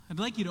I'd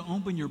like you to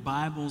open your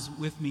Bibles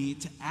with me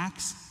to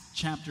Acts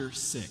chapter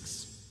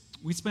 6.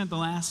 We spent the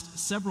last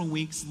several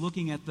weeks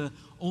looking at the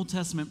Old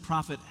Testament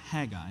prophet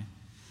Haggai.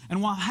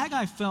 And while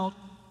Haggai felt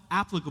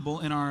applicable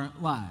in our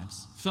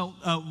lives, felt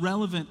a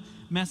relevant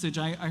message,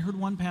 I heard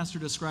one pastor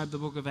describe the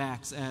book of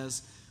Acts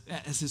as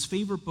his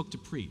favorite book to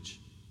preach,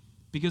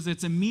 because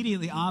it's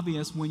immediately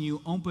obvious when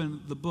you open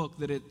the book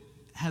that it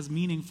has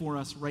meaning for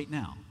us right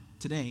now,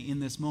 today, in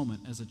this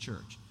moment as a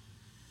church.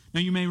 Now,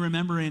 you may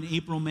remember in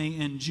April, May,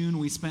 and June,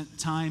 we spent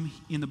time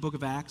in the book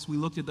of Acts. We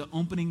looked at the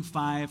opening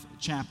 5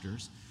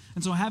 chapters.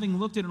 And so having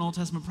looked at an Old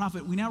Testament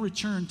prophet, we now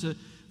return to,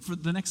 for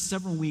the next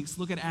several weeks,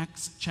 look at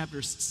Acts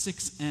chapters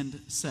 6 and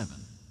 7.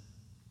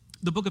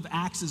 The book of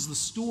Acts is the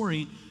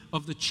story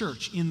of the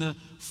church in the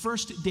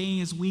first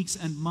days, weeks,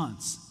 and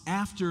months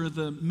after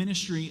the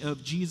ministry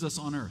of Jesus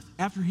on earth,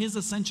 after his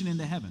ascension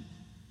into heaven.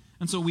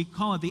 And so we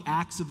call it the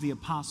Acts of the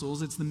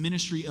Apostles. It's the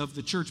ministry of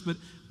the church, but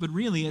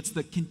really it's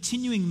the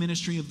continuing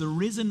ministry of the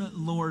risen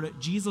Lord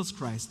Jesus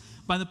Christ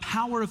by the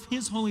power of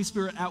his Holy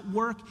Spirit at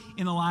work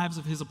in the lives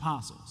of his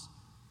apostles.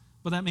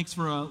 But that makes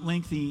for a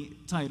lengthy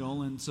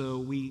title, and so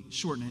we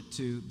shorten it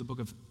to the book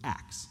of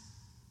Acts.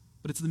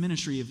 But it's the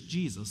ministry of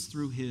Jesus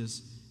through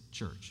his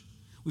church.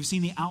 We've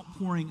seen the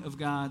outpouring of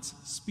God's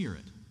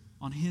Spirit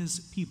on his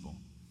people.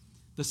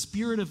 The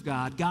Spirit of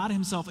God, God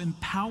himself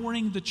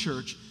empowering the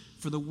church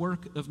for the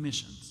work of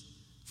missions,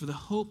 for the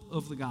hope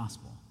of the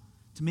gospel,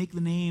 to make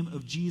the name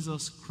of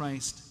Jesus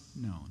Christ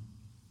known.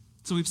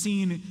 So we've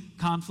seen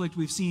conflict,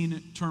 we've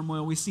seen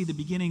turmoil, we see the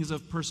beginnings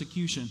of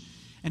persecution.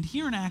 And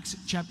here in Acts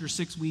chapter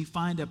 6, we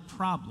find a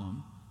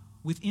problem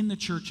within the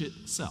church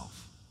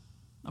itself,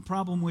 a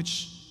problem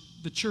which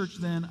the church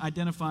then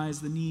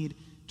identifies the need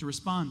to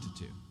respond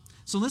to.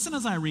 So listen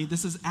as I read.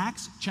 This is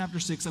Acts chapter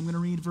 6. I'm going to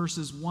read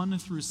verses 1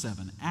 through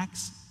 7.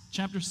 Acts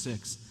chapter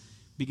 6,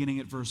 beginning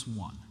at verse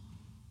 1.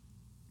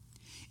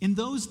 In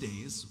those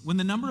days, when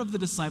the number of the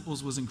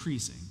disciples was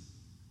increasing,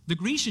 the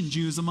Grecian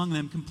Jews among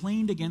them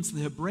complained against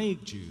the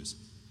Hebraic Jews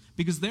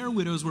because their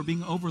widows were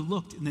being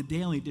overlooked in the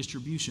daily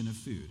distribution of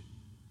food.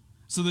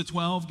 So the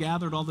 12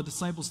 gathered all the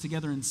disciples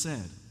together and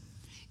said,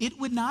 "It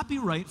would not be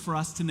right for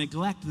us to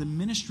neglect the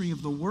ministry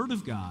of the Word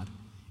of God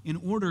in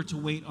order to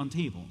wait on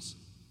tables.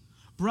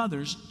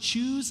 Brothers,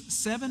 choose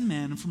 7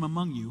 men from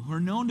among you who are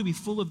known to be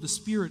full of the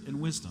Spirit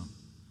and wisdom.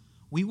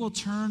 We will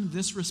turn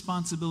this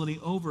responsibility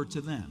over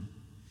to them,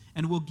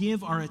 and will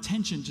give our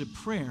attention to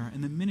prayer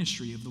and the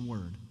ministry of the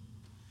word."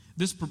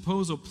 This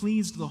proposal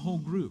pleased the whole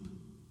group.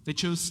 They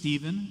chose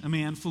Stephen, a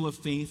man full of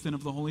faith and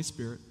of the Holy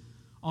Spirit,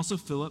 also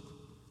Philip,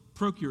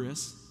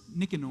 Prochorus,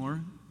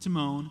 Nicanor,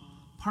 Timon,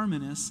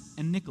 Parmenas,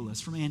 and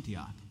Nicholas from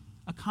Antioch,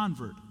 a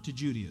convert to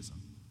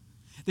Judaism.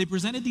 They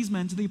presented these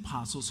men to the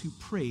apostles, who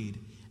prayed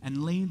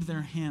and laid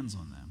their hands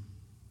on them.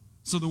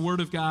 So the word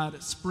of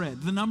God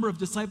spread. The number of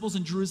disciples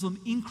in Jerusalem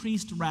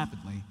increased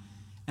rapidly,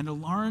 and a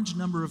large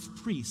number of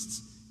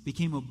priests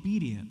became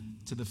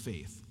obedient to the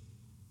faith.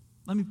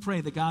 Let me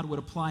pray that God would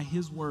apply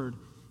his word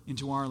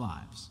into our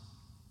lives.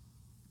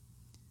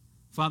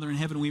 Father in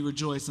heaven, we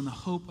rejoice in the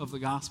hope of the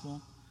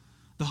gospel,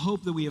 the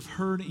hope that we have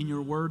heard in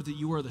your word, that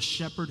you are the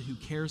shepherd who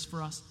cares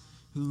for us,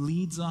 who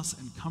leads us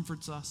and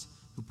comforts us,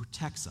 who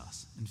protects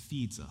us and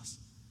feeds us.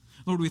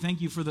 Lord, we thank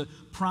you for the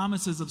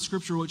promises of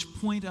Scripture which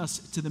point us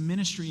to the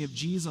ministry of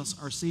Jesus,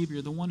 our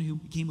Savior, the one who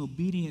became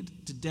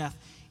obedient to death,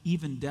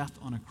 even death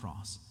on a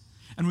cross.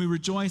 And we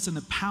rejoice in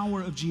the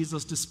power of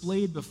Jesus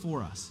displayed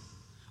before us.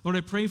 Lord,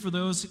 I pray for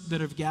those that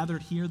have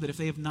gathered here, that if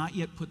they have not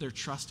yet put their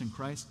trust in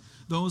Christ,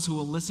 those who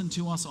will listen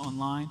to us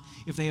online,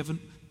 if they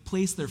haven't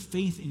placed their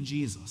faith in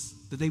Jesus,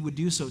 that they would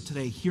do so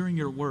today, hearing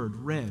your word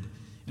read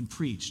and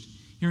preached,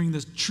 hearing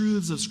the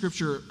truths of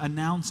Scripture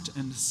announced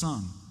and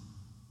sung.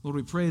 Lord,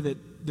 we pray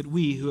that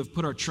we who have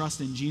put our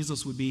trust in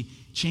Jesus would be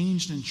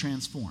changed and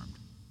transformed,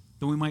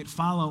 that we might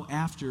follow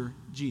after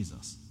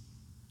Jesus.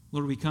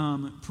 Lord, we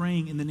come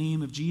praying in the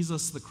name of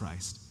Jesus the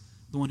Christ,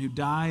 the one who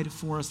died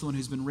for us, the one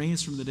who's been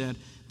raised from the dead,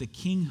 the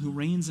King who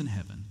reigns in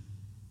heaven.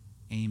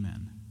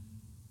 Amen.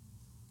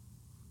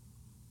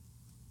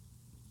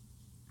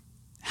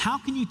 How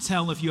can you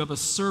tell if you have a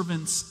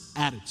servant's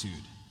attitude?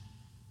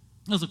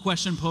 That was a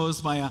question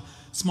posed by a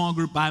small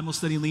group Bible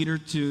study leader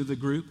to the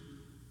group.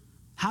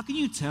 How can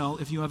you tell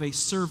if you have a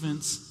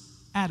servant's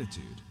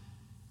attitude?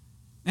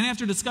 And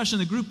after discussion,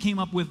 the group came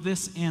up with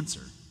this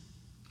answer: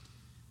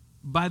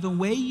 by the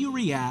way you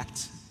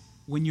react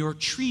when you're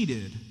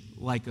treated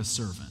like a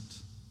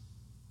servant.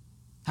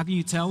 How can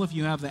you tell if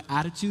you have the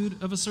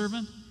attitude of a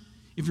servant?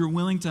 If you're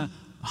willing to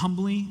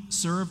humbly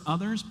serve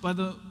others? By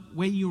the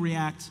way you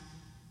react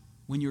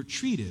when you're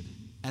treated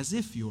as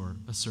if you're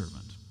a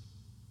servant.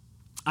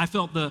 I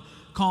felt the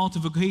call to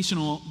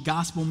vocational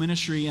gospel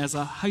ministry as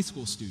a high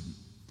school student.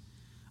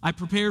 I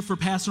prepared for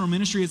pastoral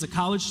ministry as a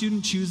college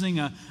student, choosing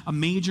a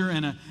major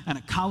and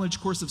a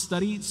college course of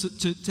study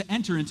to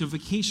enter into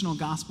vocational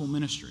gospel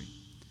ministry.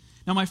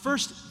 Now, my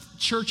first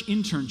church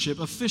internship,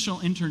 official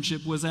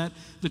internship, was at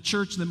the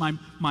church that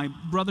my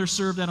brother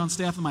served at on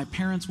staff and my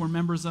parents were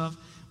members of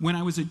when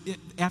I was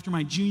after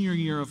my junior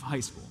year of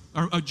high school,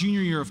 or a junior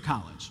year of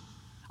college.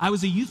 I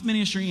was a youth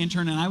ministry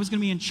intern, and I was going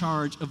to be in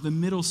charge of the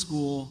middle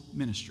school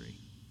ministry,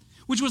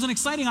 which was an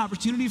exciting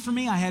opportunity for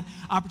me. I had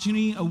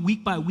opportunity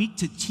week by week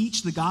to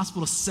teach the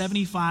gospel to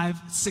 75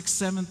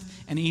 6th, 7th,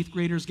 and 8th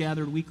graders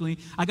gathered weekly.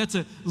 I got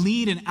to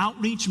lead an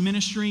outreach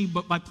ministry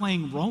but by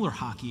playing roller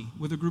hockey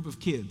with a group of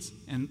kids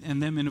and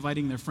them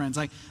inviting their friends.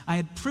 I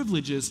had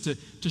privileges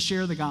to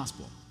share the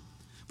gospel.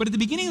 But at the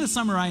beginning of the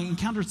summer, I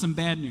encountered some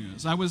bad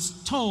news. I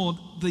was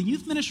told the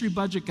youth ministry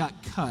budget got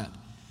cut,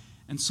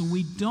 and so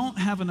we don't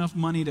have enough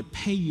money to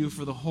pay you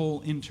for the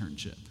whole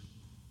internship.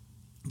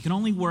 You can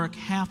only work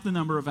half the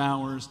number of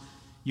hours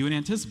you had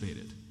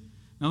anticipated.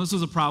 Now, this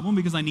was a problem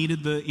because I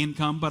needed the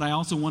income, but I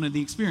also wanted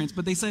the experience.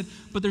 But they said,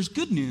 but there's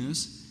good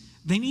news.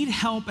 They need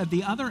help at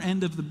the other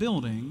end of the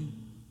building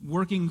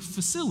working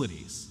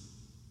facilities.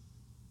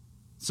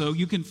 So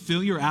you can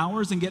fill your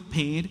hours and get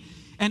paid.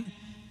 And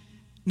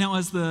now,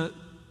 as the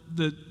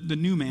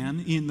new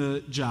man in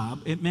the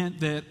job, it meant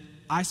that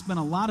I spent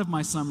a lot of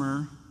my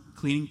summer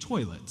cleaning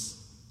toilets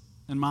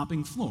and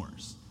mopping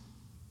floors.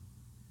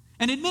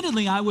 And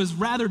admittedly, I was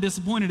rather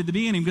disappointed at the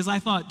beginning because I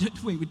thought,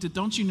 wait,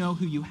 don't you know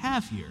who you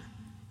have here?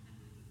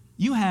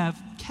 You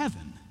have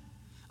Kevin,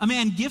 a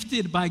man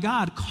gifted by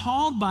God,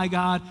 called by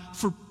God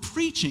for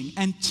preaching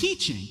and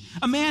teaching,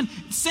 a man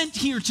sent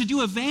here to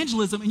do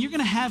evangelism, and you're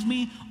going to have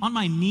me on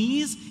my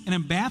knees in a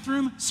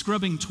bathroom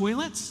scrubbing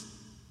toilets?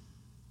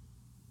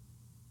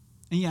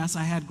 And yes,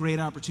 I had great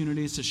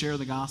opportunities to share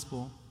the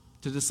gospel,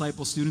 to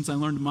disciple students. I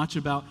learned much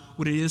about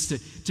what it is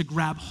to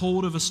grab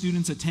hold of a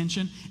student's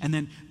attention and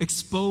then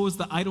expose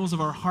the idols of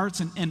our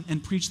hearts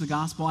and preach the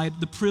gospel. I had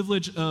the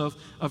privilege of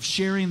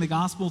sharing the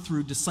gospel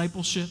through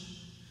discipleship,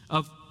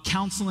 of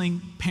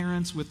counseling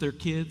parents with their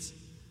kids.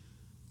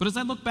 But as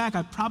I look back,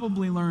 I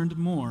probably learned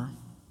more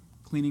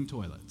cleaning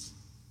toilets.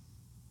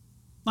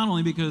 Not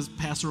only because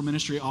pastoral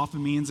ministry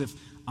often means if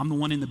I'm the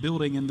one in the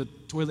building and the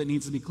toilet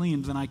needs to be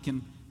cleaned, then I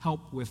can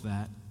help with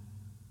that.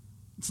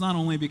 It's not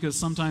only because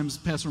sometimes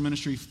pastoral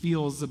ministry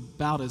feels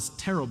about as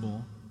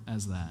terrible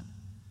as that.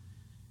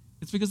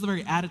 It's because the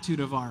very attitude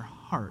of our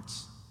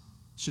hearts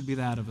should be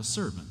that of a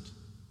servant.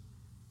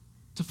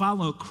 To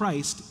follow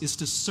Christ is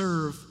to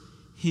serve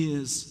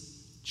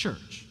his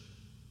church.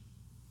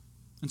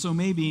 And so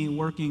maybe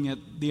working at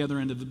the other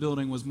end of the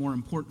building was more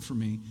important for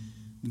me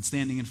than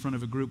standing in front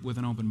of a group with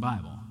an open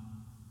Bible.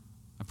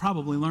 I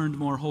probably learned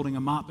more holding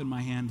a mop in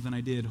my hand than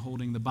I did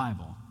holding the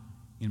Bible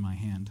in my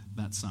hand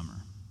that summer.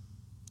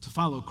 To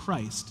follow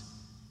Christ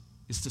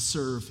is to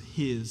serve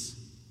his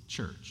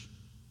church.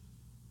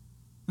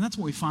 And that's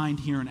what we find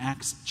here in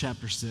Acts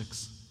chapter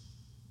 6.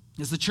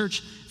 As the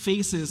church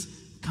faces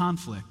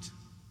conflict,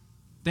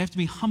 they have to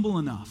be humble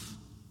enough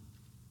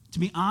to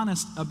be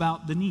honest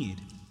about the need,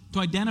 to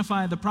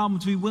identify the problem,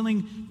 to be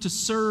willing to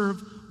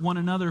serve one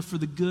another for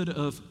the good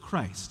of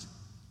Christ,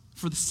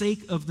 for the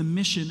sake of the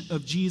mission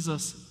of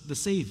Jesus the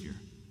Savior.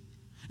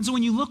 And so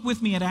when you look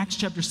with me at Acts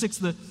chapter 6,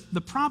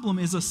 the problem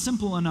is a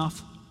simple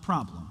enough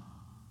problem.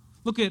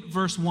 Look at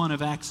verse 1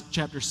 of Acts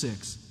chapter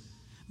 6.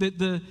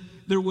 That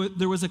there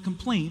was a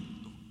complaint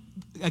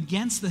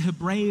against the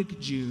Hebraic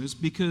Jews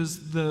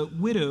because the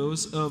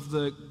widows of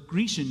the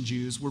Grecian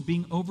Jews were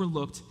being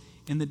overlooked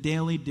in the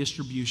daily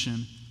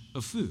distribution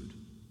of food.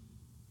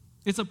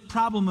 It's a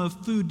problem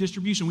of food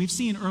distribution. We've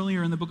seen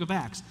earlier in the book of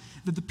Acts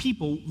that the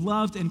people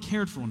loved and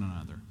cared for one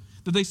another,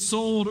 that they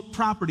sold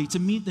property to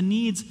meet the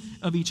needs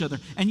of each other.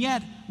 And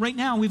yet, right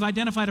now, we've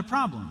identified a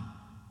problem.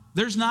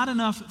 There's not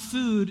enough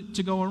food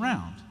to go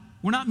around.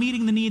 We're not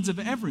meeting the needs of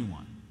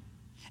everyone.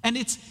 And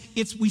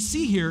we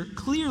see here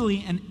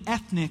clearly an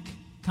ethnic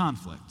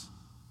conflict.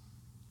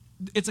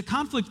 It's a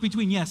conflict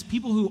between, yes,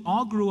 people who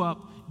all grew up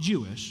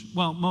Jewish.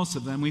 Well, most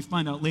of them. We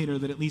find out later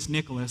that at least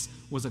Nicholas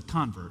was a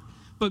convert.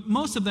 But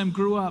most of them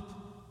grew up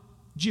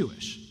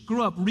Jewish,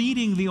 grew up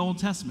reading the Old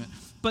Testament.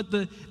 But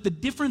the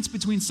difference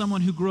between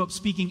someone who grew up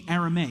speaking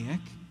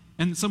Aramaic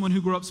and someone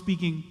who grew up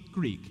speaking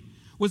Greek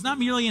was not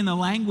merely in the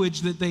language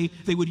that they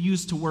would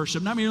use to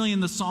worship, not merely in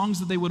the songs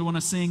that they would want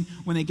to sing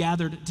when they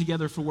gathered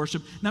together for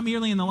worship, not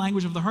merely in the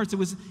language of the hearts. It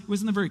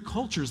was in the very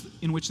cultures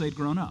in which they'd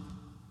grown up.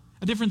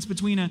 A difference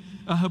between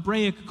a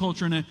Hebraic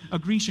culture and a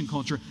Grecian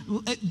culture.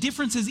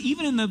 Differences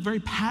even in the very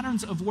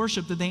patterns of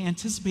worship that they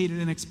anticipated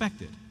and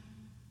expected.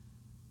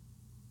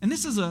 And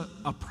this is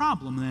a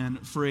problem then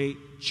for a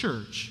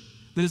church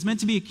that is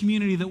meant to be a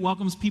community that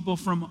welcomes people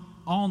from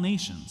all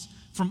nations,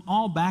 from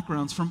all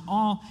backgrounds, from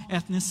all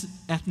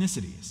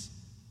ethnicities.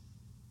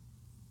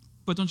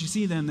 But don't you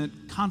see then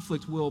that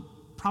conflict will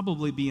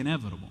probably be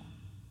inevitable?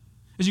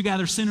 As you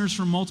gather sinners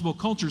from multiple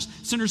cultures,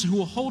 sinners who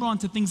will hold on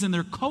to things in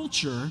their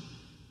culture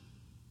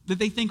that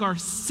they think are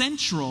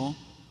central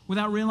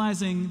without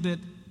realizing that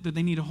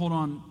they need to hold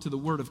on to the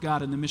Word of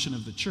God and the mission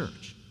of the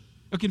church.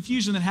 A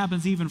confusion that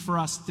happens even for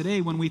us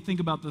today when we think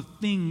about the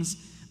things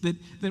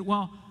that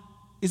well,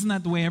 isn't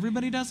that the way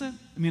everybody does it?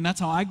 I mean, that's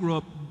how I grew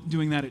up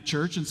doing that at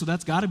church, and so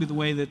that's got to be the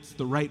way that's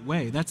the right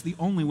way. That's the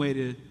only way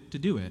to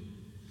do it.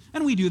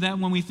 And we do that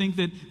when we think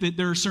that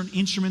there are certain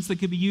instruments that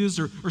could be used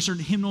or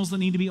certain hymnals that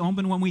need to be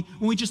opened, when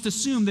we just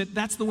assume that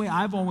that's the way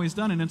I've always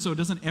done it, and so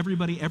doesn't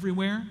everybody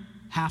everywhere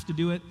have to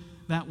do it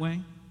that way.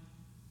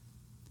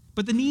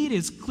 But the need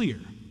is clear.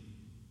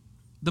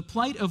 The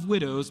plight of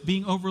widows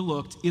being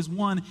overlooked is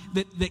one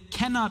that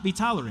cannot be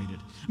tolerated.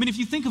 I mean, if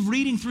you think of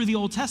reading through the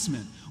Old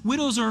Testament,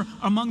 widows are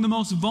among the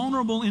most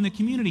vulnerable in the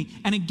community.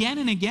 And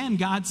again,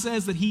 God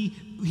says that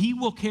He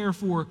will care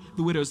for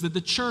the widows, that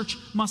the church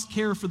must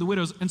care for the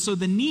widows. And so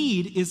the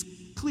need is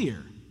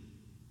clear.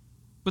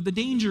 But the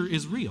danger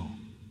is real.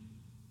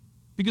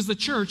 Because the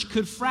church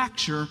could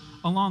fracture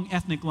along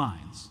ethnic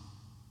lines.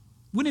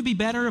 Wouldn't it be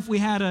better if we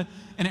had an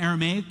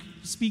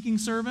Aramaic-speaking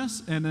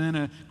service and then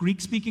a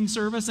Greek-speaking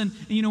service? And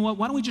you know what?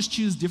 Why don't we just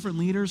choose different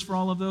leaders for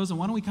all of those? And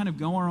why don't we kind of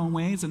go our own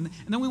ways? And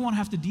then we won't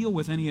have to deal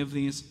with any of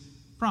these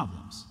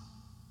problems.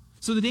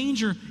 So the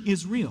danger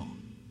is real.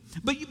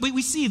 But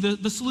we see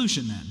the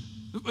solution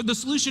then. The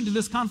solution to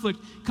this conflict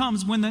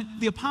comes when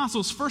the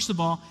apostles, first of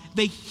all,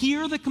 they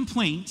hear the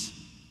complaint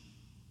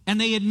and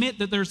they admit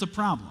that there's a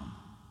problem.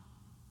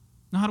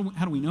 Now,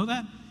 how do we know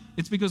that?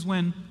 It's because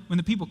when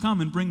the people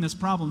come and bring this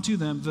problem to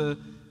them,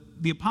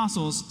 the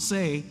apostles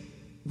say,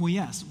 well,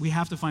 yes, we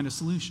have to find a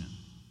solution.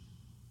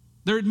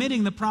 They're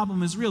admitting the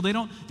problem is real. They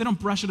don't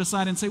brush it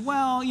aside and say,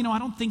 well, I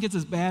don't think it's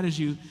as bad as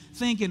you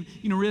think. And,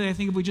 really, I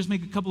think if we just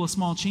make a couple of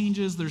small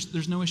changes,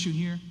 there's no issue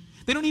here.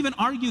 They don't even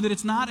argue that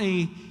it's not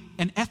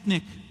an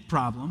ethnic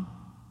problem.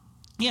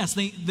 Yes,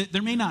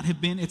 there may not have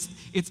been.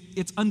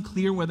 It's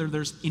unclear whether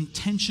there's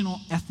intentional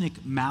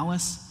ethnic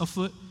malice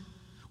afoot.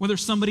 Whether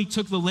somebody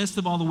took the list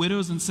of all the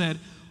widows and said,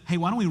 hey,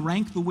 why don't we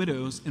rank the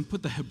widows and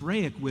put the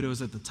Hebraic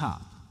widows at the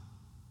top?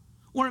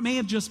 Or it may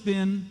have just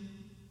been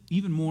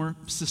even more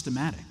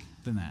systematic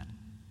than that.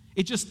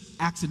 It just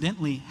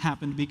accidentally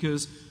happened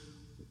because,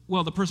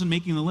 well, the person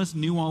making the list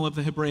knew all of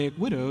the Hebraic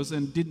widows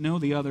and didn't know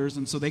the others,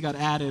 and so they got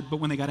added, but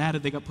when they got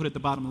added, they got put at the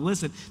bottom of the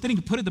list. They didn't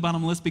get put at the bottom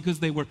of the list because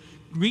they were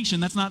Grecian.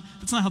 That's not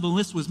how the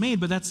list was made,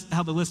 but that's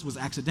how the list was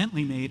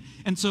accidentally made.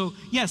 And so,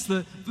 yes,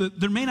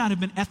 there may not have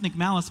been ethnic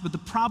malice, but the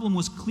problem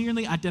was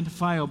clearly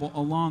identifiable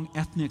along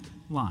ethnic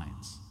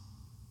lines.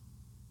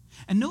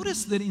 And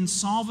notice that in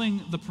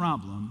solving the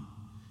problem,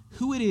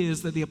 who it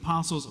is that the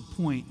apostles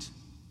appoint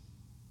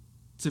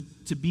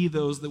to be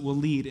those that will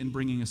lead in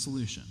bringing a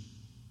solution.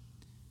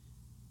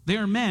 They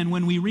are men,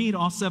 when we read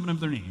all 7 of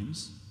their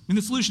names, and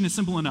the solution is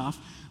simple enough.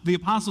 The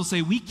apostles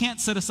say, we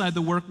can't set aside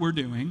the work we're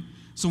doing,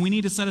 so we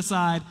need to set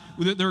aside,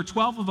 there are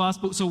 12 of us,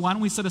 so why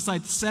don't we set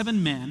aside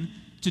 7 men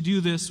to do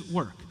this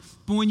work?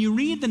 But when you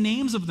read the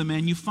names of the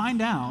men, you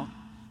find out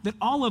that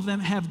all of them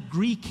have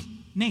Greek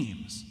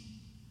names.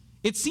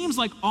 It seems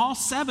like all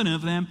 7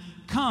 of them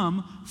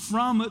come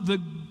from the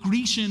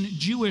Grecian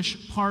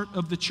Jewish part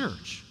of the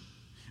church.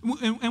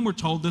 And we're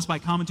told this by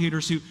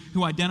commentators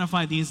who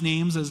identify these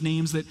names as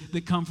names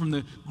that come from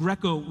the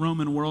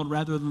Greco-Roman world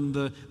rather than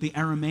the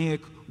Aramaic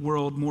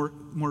world more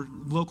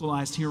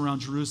localized here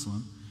around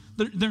Jerusalem.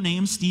 Their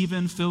names,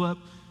 Stephen, Philip,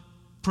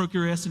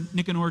 Prochorus,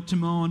 Nicanor,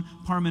 Timon,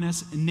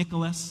 Parmenas, and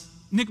Nicholas.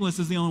 Nicholas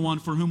is the only one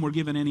for whom we're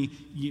given any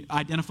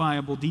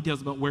identifiable details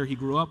about where he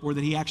grew up or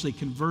that he actually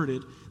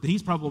converted, that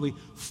he's probably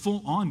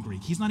full-on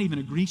Greek. He's not even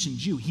a Grecian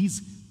Jew.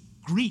 He's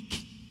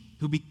Greek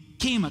who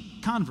became a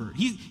convert.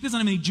 He doesn't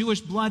have any Jewish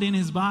blood in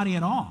his body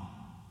at all.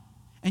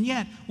 And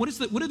yet, what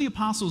do the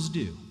apostles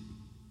do?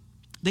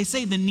 They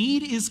say the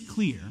need is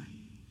clear.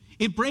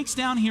 It breaks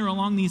down here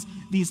along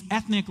these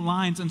ethnic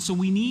lines, and so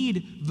we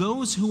need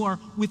those who are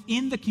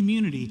within the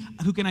community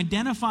who can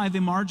identify the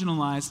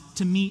marginalized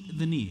to meet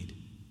the need.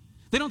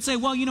 They don't say,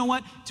 well, you know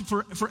what,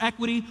 for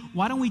equity,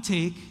 why don't we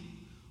take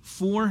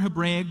 4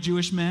 Hebraic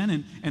Jewish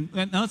men and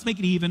let's make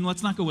it even.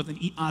 Let's not go with an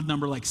odd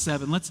number like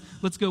 7. Let's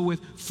go with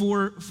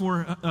 4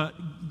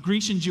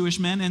 Grecian Jewish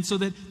men, and so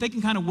that they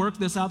can kind of work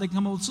this out. They can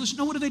come up with a solution.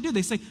 No, what do?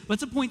 They say,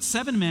 let's appoint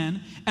 7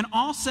 men, and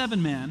all 7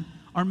 men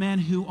are men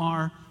who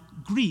are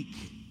Greek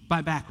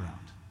by background,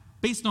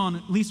 based on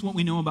at least what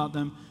we know about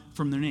them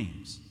from their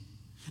names.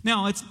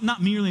 Now, it's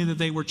not merely that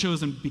they were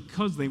chosen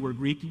because they were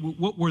Greek.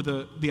 What were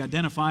the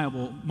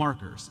identifiable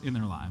markers in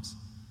their lives?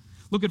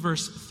 Look at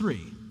verse 3.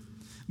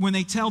 When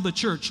they tell the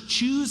church,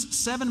 choose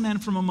 7 men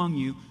from among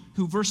you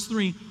who, verse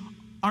 3,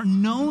 are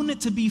known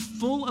to be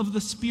full of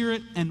the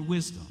Spirit and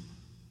wisdom.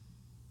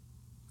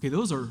 Okay,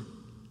 those are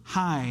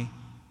high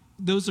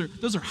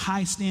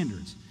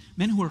standards.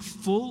 Men who are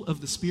full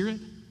of the Spirit,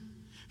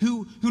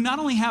 who not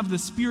only have the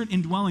Spirit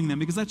indwelling them,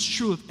 because that's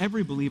true of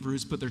every believer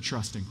who's put their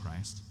trust in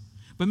Christ,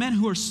 but men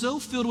who are so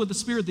filled with the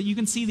Spirit that you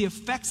can see the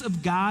effects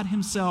of God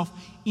himself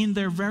in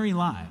their very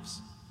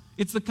lives.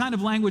 It's the kind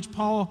of language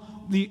Paul,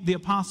 the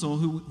apostle,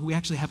 who we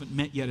actually haven't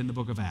met yet in the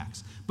book of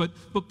Acts, but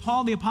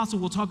Paul the apostle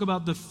will talk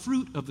about the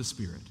fruit of the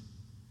Spirit,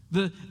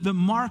 the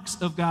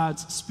marks of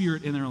God's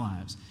Spirit in their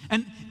lives.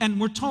 And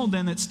we're told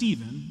then that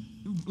Stephen,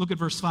 look at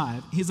verse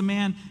 5, he's a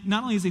man,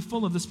 not only is he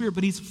full of the Spirit,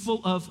 but he's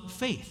full of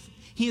faith.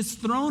 He has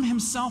thrown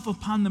himself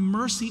upon the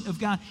mercy of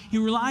God. He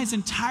relies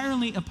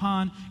entirely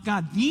upon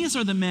God. These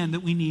are the men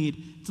that we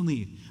need to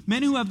lead.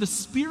 Men who have the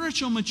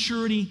spiritual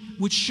maturity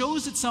which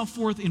shows itself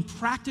forth in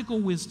practical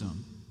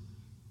wisdom,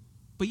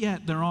 but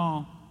yet they're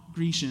all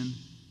Grecian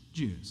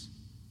Jews.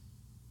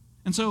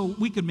 And so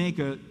we could make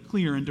a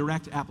clear and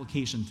direct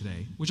application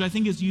today, which I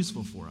think is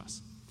useful for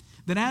us.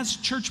 That as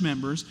church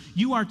members,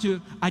 you are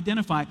to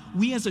identify,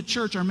 we as a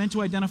church are meant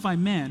to identify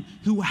men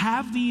who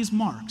have these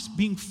marks,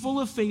 being full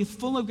of faith,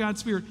 full of God's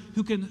Spirit,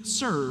 who can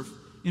serve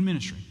in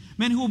ministry.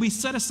 Men who will be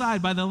set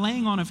aside by the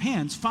laying on of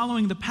hands,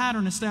 following the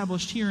pattern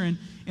established here in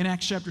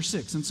Acts chapter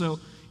 6. And so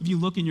if you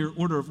look in your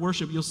order of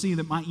worship, you'll see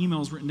that my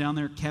email is written down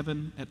there,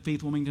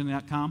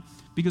 kevin@faithwilmington.com,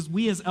 because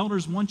we as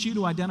elders want you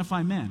to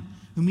identify men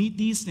who meet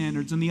these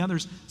standards and the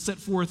others set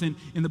forth in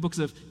the books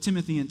of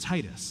Timothy and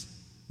Titus.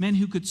 Men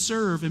who could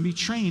serve and be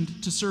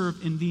trained to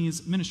serve in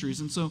these ministries.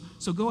 And so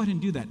go ahead and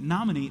do that.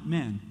 Nominate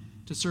men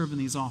to serve in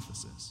these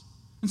offices.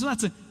 And so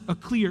that's a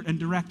clear and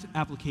direct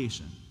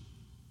application.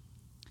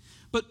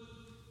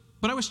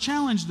 But I was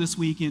challenged this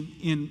week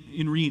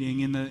in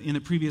reading in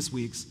the previous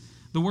weeks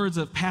the words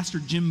of Pastor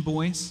Jim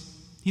Boyce.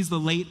 He's the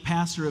late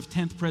pastor of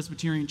 10th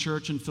Presbyterian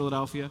Church in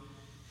Philadelphia.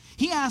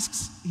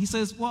 He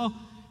says, well,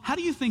 how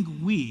do you think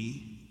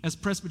we as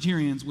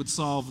Presbyterians would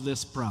solve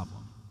this problem?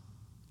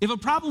 If a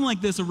problem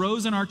like this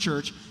arose in our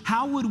church,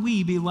 how would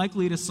we be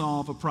likely to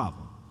solve a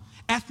problem?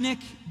 Ethnic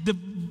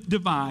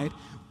divide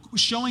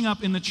showing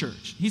up in the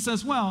church. He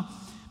says, well,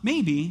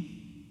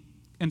 maybe,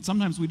 and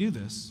sometimes we do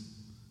this,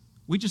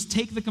 we just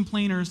take the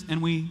complainers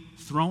and we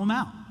throw them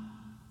out.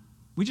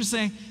 We just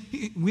say,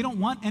 we don't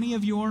want any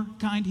of your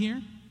kind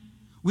here.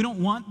 We don't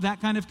want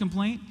that kind of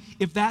complaint.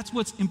 If that's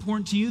what's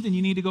important to you, then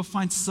you need to go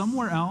find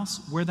somewhere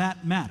else where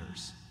that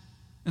matters.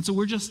 And so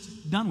we're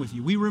just done with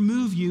you. We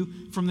remove you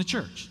from the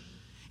church.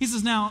 He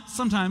says, now,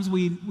 sometimes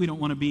we don't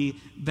want to be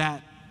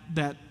that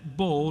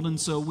bold, and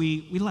so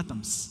we let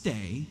them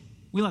stay.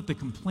 We let the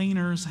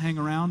complainers hang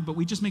around, but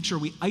we just make sure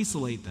we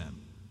isolate them.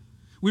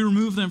 We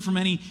remove them from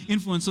any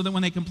influence so that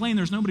when they complain,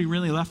 there's nobody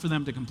really left for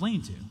them to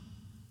complain to.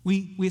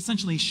 We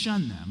essentially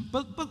shun them,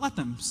 but let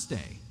them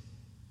stay.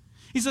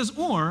 He says,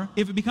 or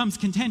if it becomes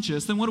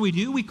contentious, then what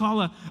do? We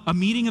call a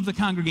meeting of the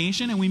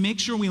congregation, and we make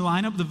sure we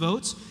line up the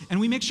votes, and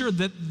we make sure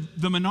that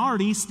the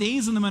minority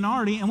stays in the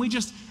minority, and we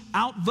just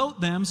outvote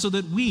them so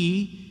that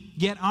we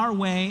get our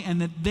way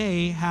and that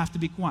they have to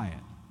be quiet.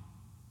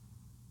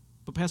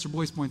 But Pastor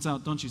Boyce points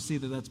out, don't you see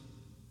that that's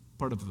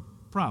part of the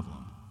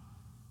problem?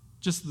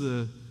 Just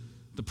the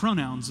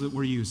pronouns that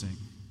we're using.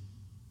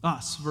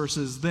 Us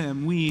versus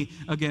them, we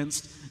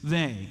against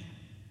they.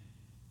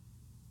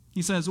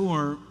 He says,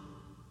 or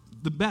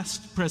the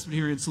best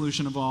Presbyterian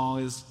solution of all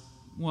is,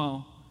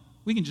 well,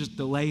 we can just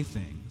delay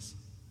things.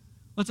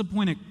 Let's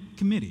appoint a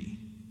committee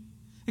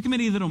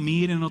that'll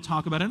meet and it'll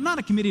talk about it. Not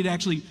a committee to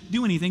actually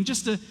do anything,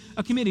 just a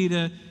committee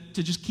to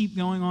just keep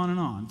going on and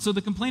on. So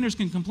the complainers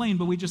can complain,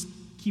 but we just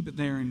keep it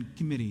there in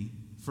committee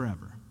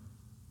forever.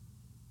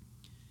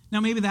 Now,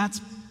 maybe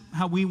that's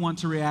how we want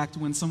to react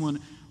when someone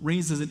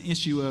raises an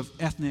issue of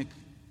ethnic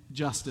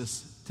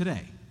justice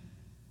today.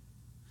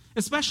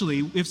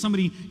 Especially if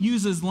somebody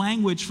uses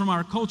language from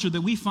our culture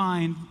that we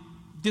find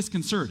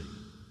disconcerting.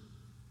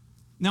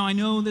 Now, I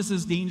know this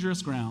is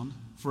dangerous ground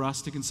for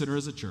us to consider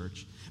as a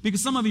church,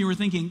 because some of you are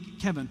thinking,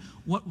 Kevin,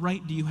 what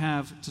right do you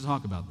have to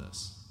talk about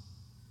this?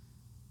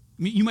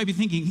 I mean, you might be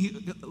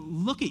thinking,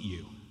 look at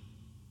you.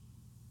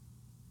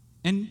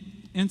 And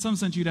in some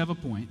sense, you'd have a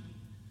point.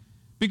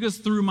 Because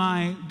through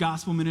my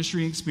gospel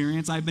ministry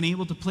experience, I've been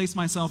able to place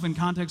myself in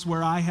contexts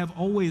where I have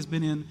always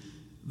been in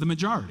the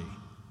majority.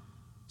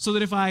 So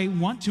that if I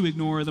want to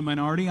ignore the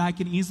minority, I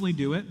can easily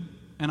do it,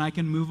 and I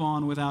can move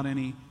on without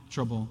any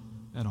trouble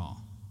at all.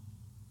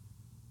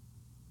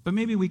 But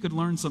maybe we could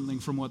learn something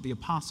from what the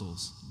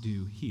apostles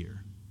do here.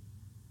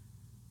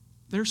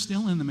 They're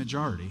still in the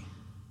majority.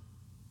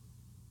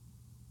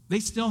 They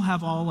still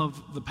have all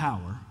of the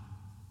power.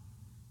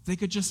 They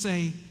could just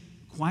say,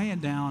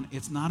 quiet down,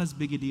 it's not as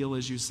big a deal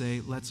as you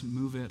say, let's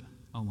move it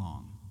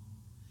along.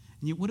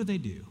 And yet what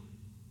do?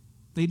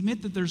 They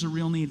admit that there's a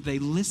real need, they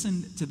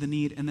listen to the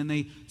need, and then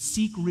they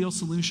seek real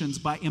solutions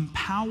by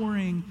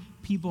empowering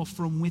people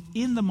from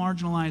within the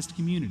marginalized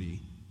community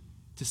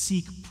to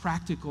seek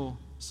practical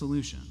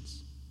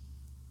solutions.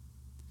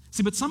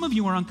 See, but some of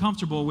you are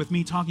uncomfortable with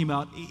me talking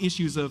about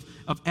issues of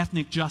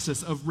ethnic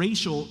justice, of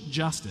racial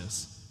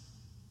justice,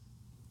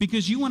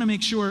 because you want to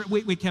make sure,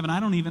 wait, Kevin,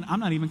 I'm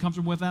not even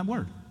comfortable with that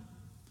word.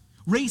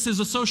 Race is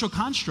a social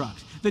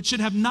construct that should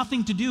have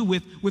nothing to do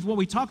with what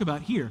we talk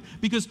about here,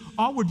 because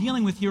all we're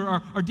dealing with here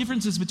are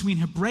differences between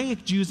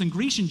Hebraic Jews and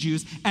Grecian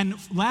Jews, and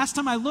last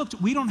time I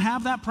looked, we don't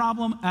have that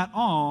problem at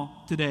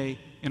all today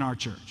in our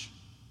church.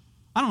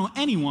 I don't know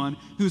anyone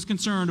who's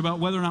concerned about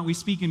whether or not we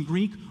speak in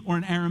Greek or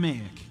in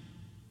Aramaic.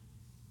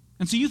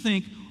 And so you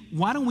think,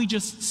 why don't we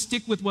just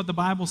stick with what the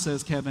Bible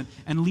says, Kevin,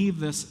 and leave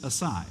this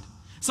aside?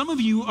 Some of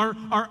you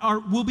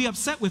will be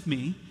upset with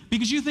me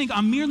because you think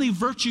I'm merely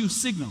virtue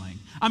signaling.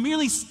 I'm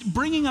merely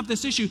bringing up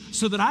this issue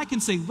so that I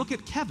can say, look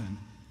at Kevin.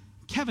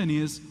 Kevin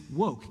is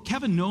woke.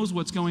 Kevin knows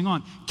what's going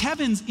on.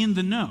 Kevin's in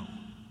the know.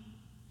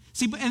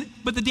 See,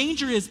 but the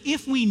danger is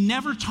if we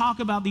never talk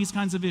about these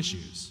kinds of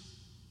issues,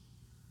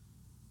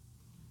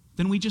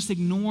 then we just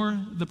ignore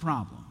the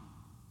problem.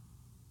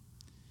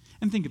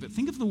 And think of it.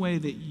 Think of the way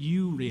that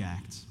you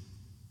react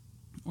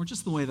or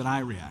just the way that I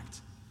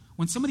react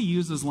when somebody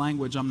uses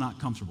language I'm not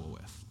comfortable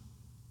with.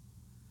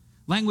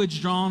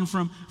 Language drawn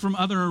from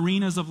other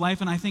arenas of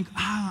life, and I think,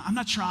 I'm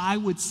not sure I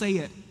would say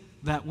it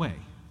that way.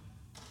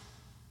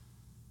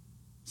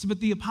 See, but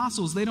the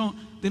apostles, they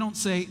don't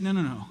say,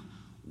 no.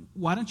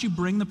 Why don't you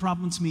bring the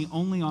problem to me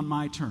only on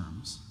my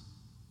terms?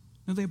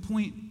 No, they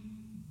appoint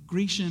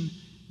Grecian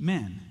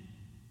men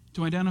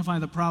to identify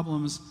the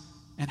problems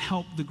and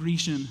help the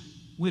Grecian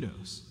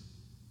widows.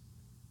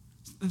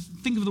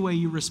 Think of the way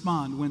you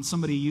respond when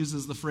somebody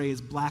uses the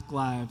phrase Black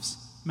Lives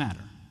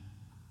Matter.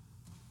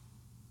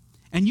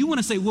 And you want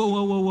to say,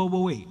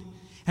 whoa, wait.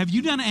 Have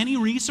you done any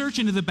research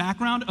into the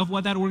background of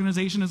what that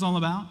organization is all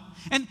about?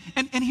 And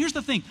here's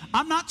the thing.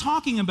 I'm not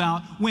talking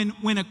about when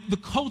the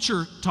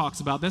culture talks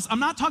about this. I'm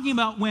not talking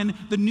about when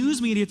the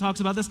news media talks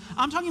about this.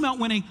 I'm talking about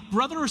when a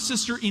brother or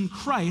sister in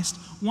Christ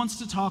wants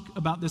to talk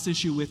about this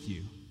issue with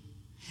you.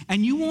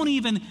 And you won't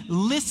even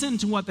listen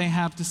to what they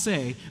have to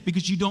say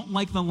because you don't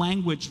like the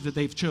language that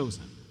they've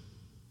chosen.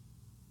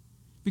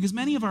 Because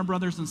many of our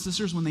brothers and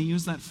sisters, when they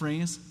use that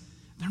phrase,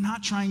 they're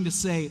not trying to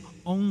say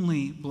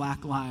only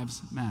Black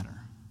Lives Matter.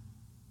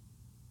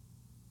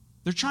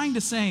 They're trying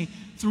to say,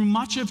 through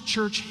much of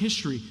church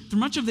history, through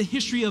much of the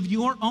history of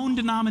your own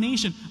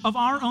denomination, of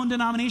our own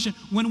denomination,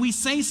 when we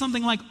say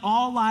something like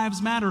all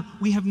lives matter,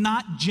 we have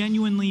not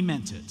genuinely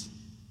meant it.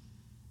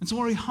 And so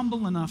are we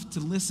humble enough to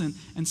listen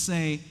and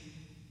say,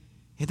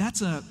 hey, that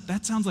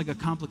sounds like a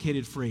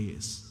complicated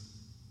phrase.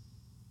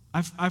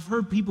 I've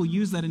heard people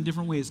use that in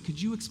different ways. Could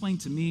you explain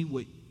to me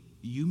what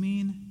you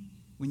mean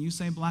when you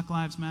say Black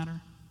Lives Matter?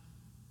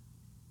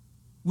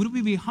 Would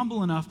we be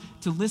humble enough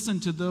to listen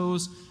to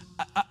those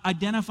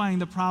identifying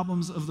the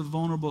problems of the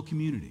vulnerable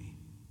community?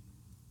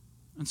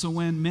 And so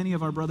when many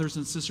of our brothers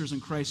and sisters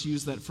in Christ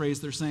use that phrase,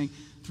 they're saying,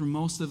 through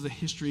most of the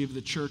history of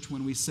the church,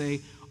 when we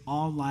say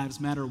all lives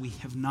matter, we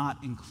have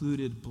not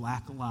included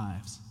black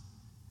lives.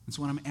 And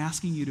so what I'm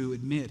asking you to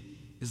admit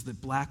is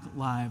that black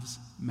lives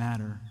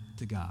matter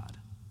to God.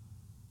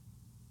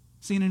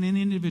 See, in an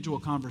individual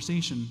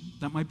conversation,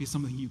 that might be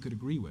something you could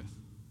agree with.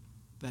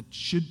 That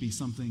should be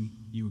something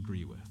you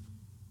agree with.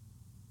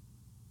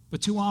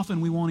 But too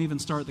often we won't even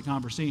start the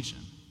conversation.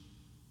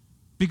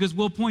 Because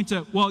we'll point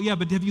to, well, yeah,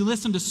 but have you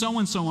listened to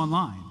so-and-so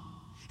online?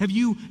 Have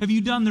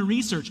you done the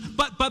research?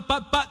 But,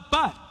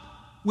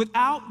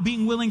 without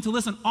being willing to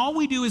listen, all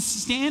we do is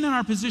stand in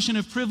our position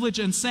of privilege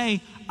and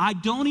say, I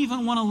don't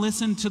even want to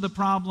listen to the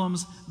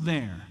problems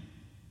there.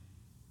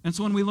 And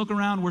so when we look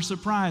around, we're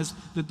surprised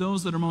that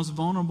those that are most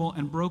vulnerable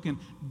and broken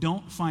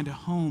don't find a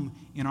home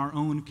in our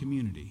own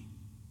community.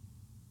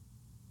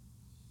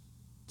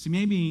 See,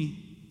 maybe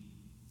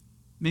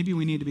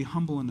we need to be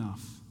humble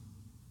enough,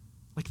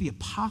 like the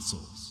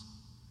apostles,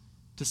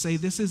 to say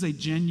this is a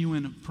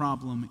genuine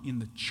problem in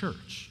the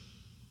church.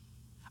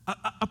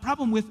 A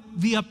problem with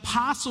the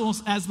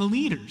apostles as the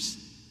leaders.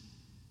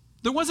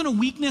 There wasn't a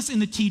weakness in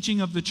the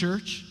teaching of the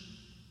church.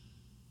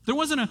 There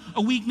wasn't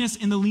a weakness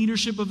in the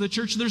leadership of the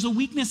church. There's a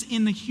weakness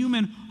in the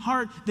human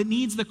heart that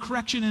needs the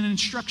correction and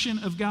instruction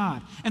of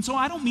God. And so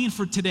I don't mean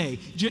for today,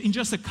 in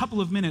just a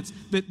couple of minutes,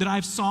 that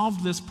I've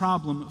solved this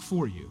problem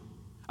for you.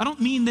 I don't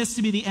mean this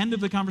to be the end of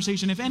the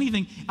conversation. If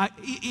anything,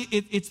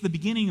 it's the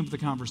beginning of the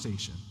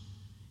conversation.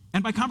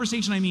 And by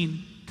conversation, I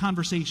mean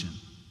conversation.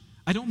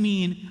 I don't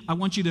mean I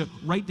want you to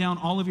write down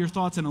all of your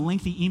thoughts in a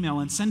lengthy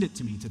email and send it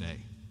to me today.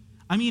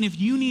 I mean, if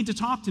you need to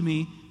talk to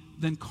me,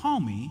 then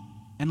call me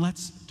and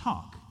let's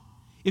talk.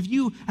 If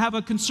you have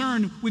a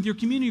concern with your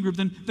community group,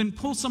 then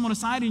pull someone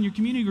aside in your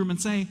community group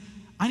and say,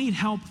 I need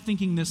help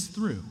thinking this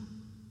through.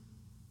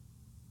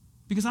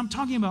 Because I'm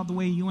talking about the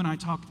way you and I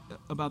talk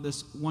about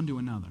this one to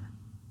another.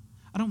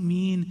 I don't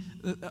mean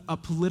a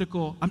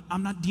political,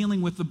 I'm not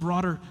dealing with the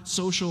broader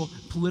social,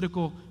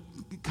 political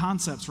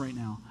concepts right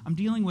now. I'm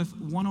dealing with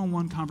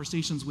one-on-one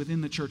conversations within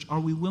the church. Are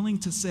we willing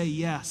to say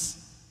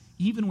yes,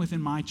 even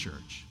within my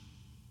church?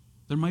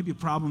 There might be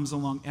problems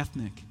along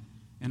ethnic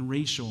and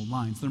racial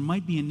lines. There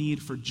might be a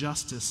need for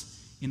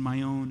justice in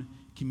my own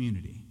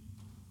community.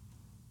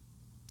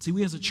 See,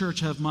 we as a church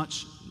have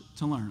much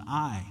to learn.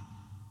 I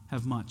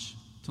have much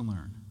to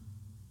learn.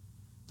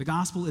 The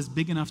gospel is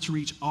big enough to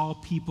reach all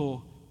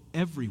people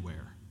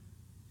everywhere.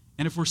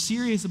 And if we're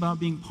serious about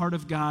being part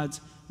of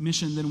God's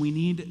mission, then we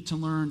need to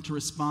learn to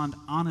respond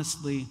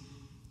honestly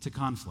to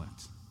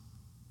conflict.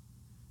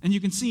 And you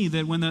can see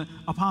that when the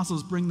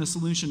apostles bring the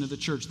solution to the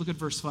church, look at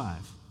verse 5.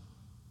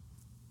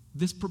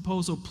 This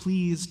proposal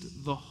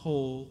pleased the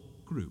whole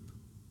group.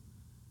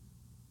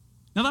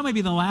 Now, that might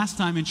be the last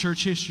time in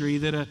church history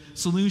that a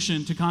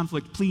solution to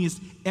conflict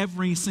pleased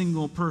every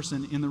single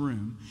person in the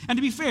room. And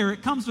to be fair,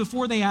 it comes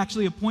before they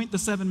actually appoint the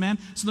 7 men.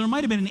 So there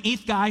might have been an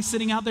 8th guy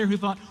sitting out there who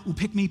thought, oh,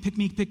 pick me.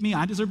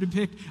 I deserve to be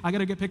picked. I got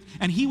to get picked.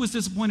 And he was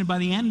disappointed by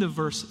the end of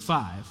verse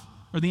 5,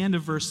 or the end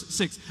of verse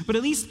 6. But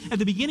at least at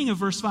the beginning of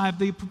verse 5,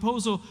 the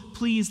proposal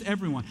pleased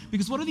everyone.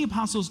 Because what are the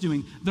apostles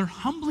doing? They're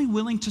humbly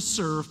willing to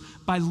serve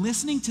by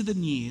listening to the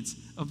needs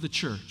of the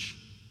church,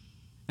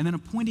 and then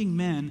appointing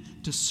men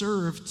to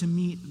serve to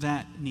meet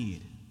that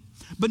need.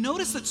 But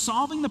notice that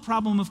solving the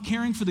problem of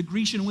caring for the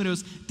Grecian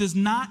widows does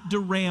not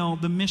derail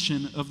the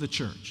mission of the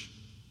church.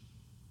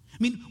 I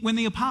mean, when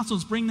the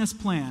apostles bring this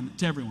plan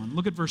to everyone,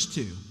 look at verse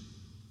 2.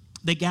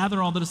 They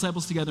gather all the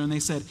disciples together and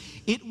they said,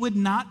 "It would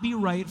not be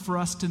right for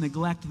us to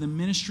neglect the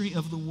ministry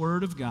of the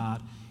word of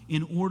God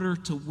in order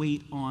to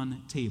wait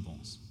on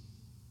tables."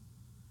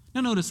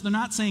 Now notice, they're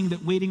not saying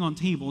that waiting on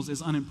tables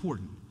is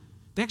unimportant.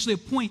 They actually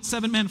appoint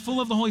 7 men full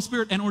of the Holy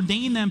Spirit and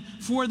ordain them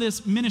for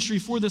this ministry,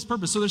 for this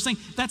purpose. So they're saying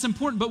that's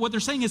important, but what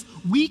they're saying is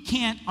we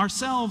can't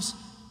ourselves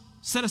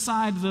set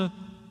aside the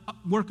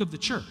work of the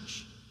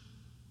church.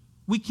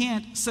 We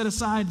can't set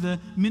aside the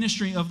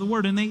ministry of the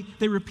word. And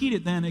they repeat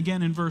it then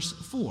again in verse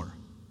 4.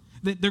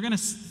 That they're going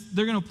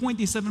to appoint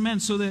these 7 men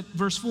so that,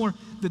 verse 4,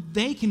 that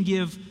they can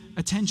give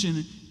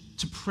attention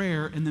to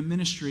prayer and the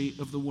ministry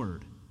of the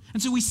word.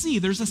 And so we see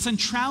there's a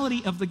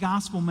centrality of the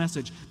gospel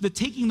message, that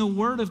taking the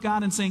word of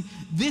God and saying,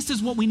 this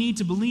is what we need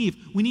to believe.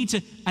 We need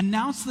to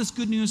announce this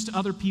good news to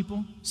other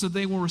people so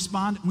they will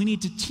respond. We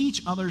need to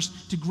teach others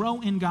to grow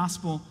in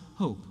gospel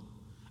hope,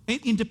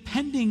 in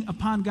depending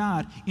upon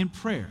God in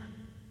prayer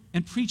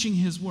and preaching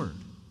his word.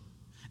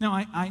 Now,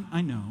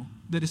 I know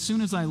that as soon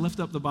as I lift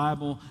up the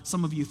Bible,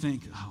 some of you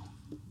think, oh,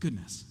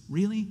 goodness,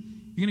 really?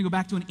 You're going to go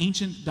back to an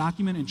ancient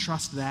document and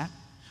trust that?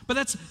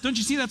 But don't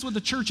you see that's what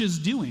the church is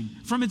doing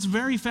from its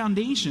very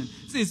foundation,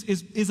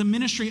 is a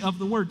ministry of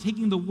the word,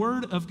 taking the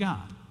word of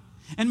God.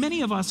 And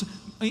many of us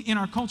in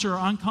our culture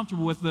are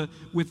uncomfortable with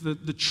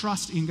the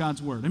trust in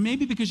God's word. And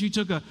maybe because you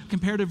took a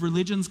comparative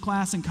religions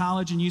class in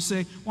college and you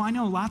say, well, I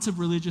know lots of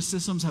religious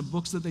systems have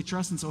books that they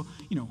trust, and so,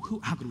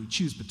 how could we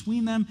choose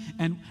between them?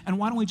 And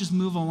why don't we just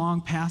move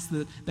along past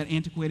that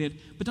antiquated?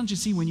 But don't you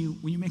see when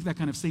you make that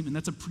kind of statement,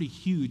 that's a pretty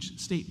huge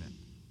statement.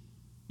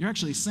 You're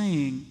actually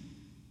saying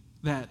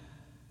that,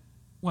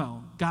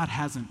 well, God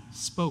hasn't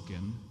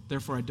spoken,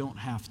 therefore I don't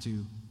have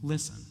to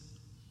listen.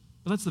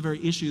 But that's the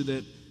very issue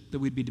that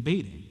we'd be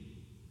debating.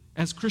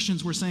 As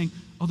Christians, we're saying,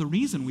 the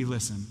reason we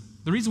listen,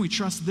 the reason we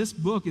trust this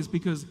book is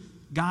because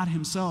God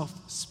himself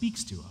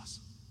speaks to us.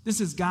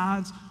 This is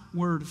God's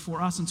word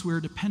for us, and so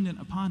we're dependent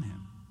upon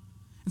him.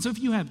 And so if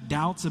you have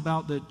doubts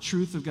about the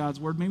truth of God's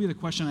word, maybe the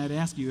question I'd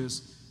ask you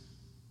is,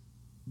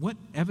 what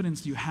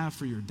evidence do you have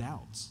for your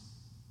doubts?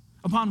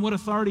 Upon what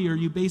authority are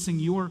you basing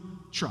your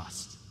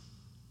trust?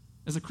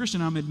 As a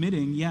Christian, I'm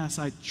admitting, yes,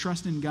 I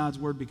trust in God's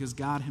word because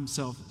God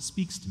himself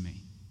speaks to me.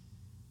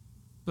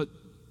 But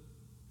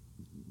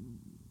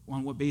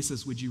on what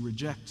basis would you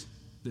reject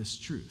this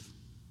truth?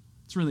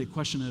 It's really a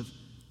question of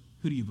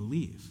who do you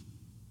believe?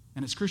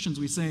 And as Christians,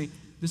 we say,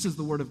 this is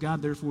the word of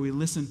God, therefore we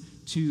listen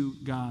to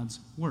God's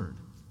word.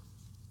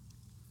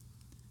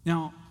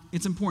 Now,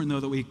 it's important,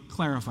 though, that we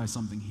clarify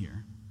something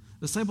here.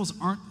 The disciples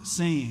aren't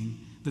saying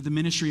that the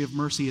ministry of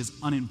mercy is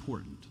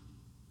unimportant.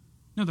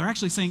 No, they're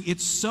actually saying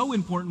it's so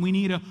important we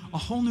need a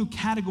whole new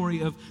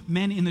category of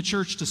men in the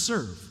church to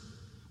serve.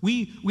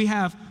 We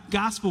have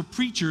gospel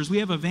preachers, we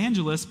have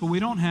evangelists, but we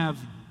don't have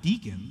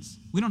deacons.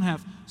 We don't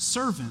have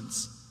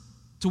servants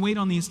to wait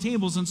on these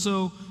tables. And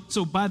so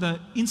by the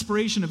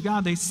inspiration of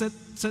God, they set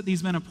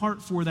these men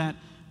apart for that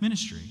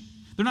ministry.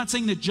 They're not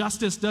saying that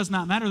justice does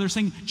not matter. They're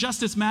saying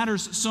justice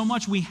matters so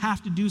much we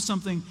have to do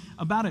something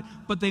about it.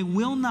 But they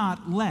will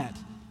not let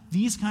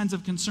these kinds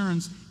of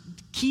concerns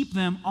keep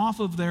them off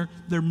of their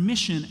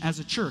mission as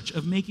a church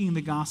of making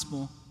the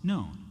gospel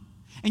known.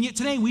 And yet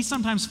today we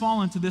sometimes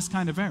fall into this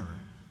kind of error.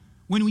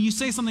 When you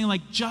say something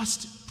like,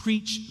 just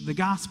preach the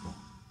gospel.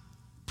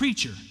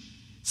 Preacher,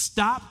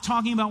 stop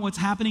talking about what's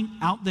happening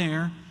out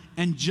there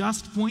and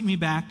just point me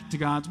back to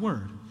God's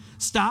word.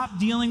 Stop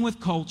dealing with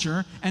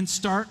culture and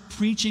start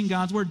preaching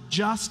God's word.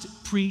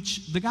 Just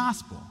preach the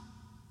gospel.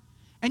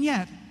 And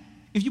yet,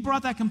 if you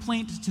brought that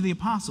complaint to the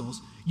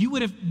apostles, you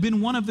would have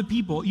been one of the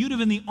people, you'd have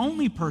been the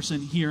only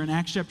person here in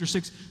Acts chapter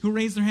 6 who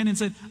raised their hand and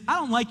said, I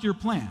don't like your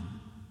plan.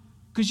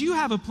 Because you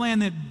have a plan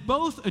that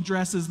both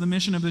addresses the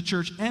mission of the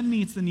church and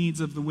meets the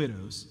needs of the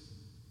widows.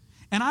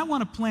 And I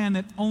want a plan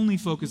that only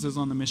focuses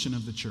on the mission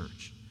of the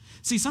church.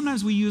 See,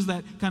 sometimes we use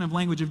that kind of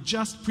language of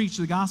just preach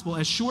the gospel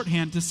as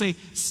shorthand to say,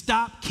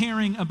 stop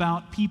caring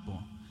about people.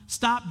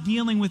 Stop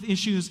dealing with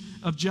issues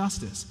of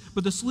justice.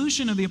 But the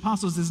solution of the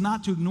apostles is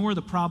not to ignore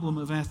the problem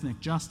of ethnic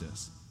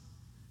justice.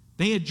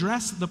 They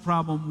address the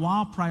problem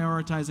while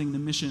prioritizing the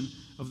mission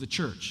of the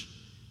church.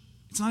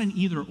 It's not an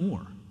either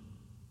or.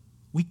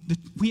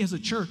 We as a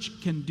church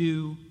can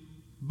do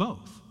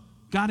both.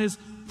 God has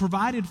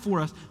provided for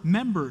us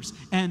members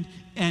and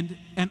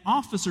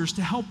officers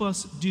to help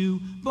us do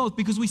both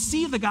because we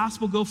see the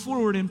gospel go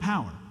forward in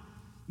power.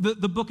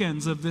 The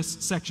bookends of this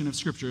section of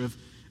Scripture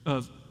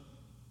of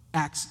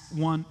Acts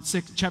 1,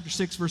 chapter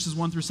 6, verses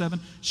 1 through 7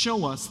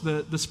 show us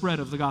the spread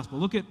of the gospel.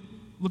 Look at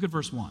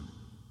verse 1.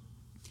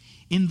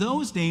 In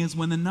those days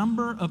when the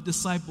number of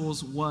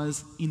disciples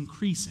was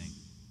increasing.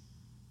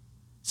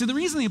 See, the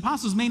reason the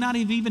apostles may not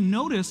have even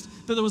noticed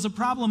that there was a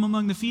problem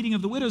among the feeding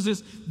of the widows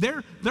is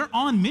they're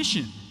on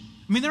mission.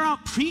 I mean, they're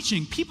out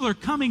preaching. People are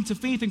coming to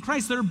faith in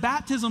Christ. There are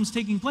baptisms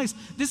taking place.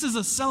 This is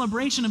a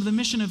celebration of the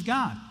mission of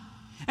God.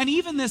 And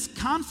even this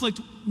conflict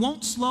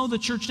won't slow the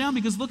church down,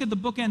 because look at the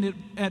bookend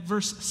at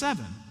verse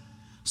 7.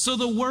 So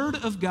the word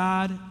of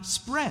God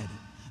spread.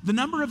 The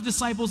number of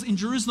disciples in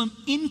Jerusalem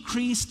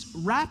increased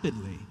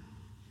rapidly.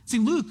 See,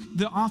 Luke,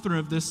 the author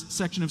of this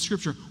section of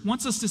Scripture,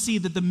 wants us to see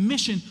that the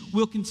mission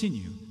will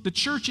continue. The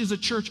church is a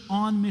church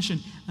on mission,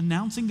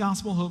 announcing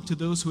gospel hope to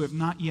those who have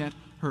not yet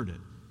heard it.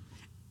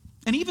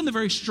 And even the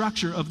very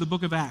structure of the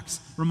book of Acts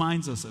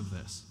reminds us of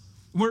this.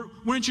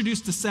 We're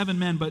introduced to 7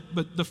 men,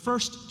 but the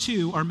first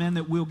 2 are men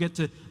that we'll get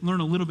to learn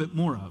a little bit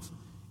more of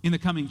in the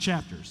coming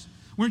chapters.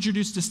 We're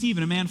introduced to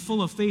Stephen, a man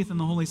full of faith in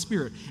the Holy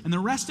Spirit. And the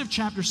rest of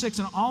chapter 6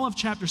 and all of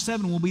chapter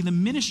 7 will be the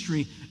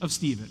ministry of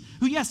Stephen,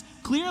 who, yes,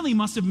 clearly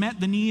must have met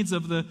the needs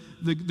of the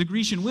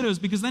Grecian widows,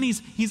 because then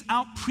he's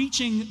out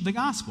preaching the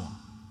gospel.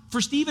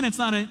 For Stephen, it's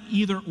not an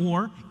either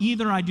or.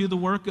 Either I do the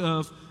work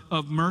of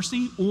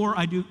mercy, or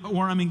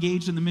I'm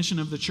engaged in the mission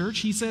of the church.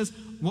 He says,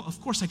 well,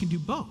 of course I can do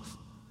both.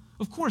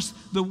 Of course,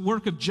 the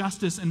work of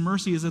justice and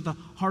mercy is at the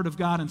heart of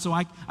God, and so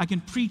I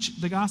can preach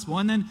the gospel.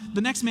 And then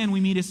the next man we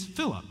meet is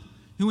Philip,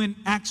 who in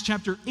Acts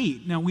chapter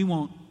 8, now we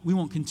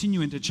won't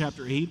continue into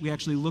chapter 8. We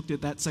actually looked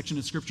at that section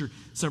of Scripture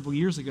several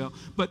years ago.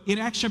 But in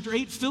Acts chapter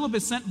 8, Philip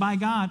is sent by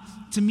God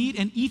to meet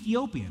an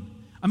Ethiopian,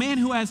 a man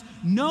who has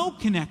no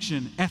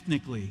connection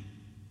ethnically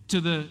to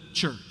the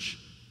church,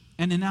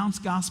 and announce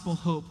gospel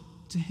hope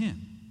to him.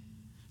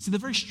 See, the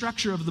very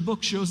structure of the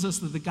book shows us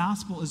that the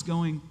gospel is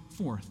going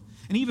forth.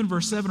 And even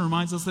verse 7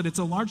 reminds us that it's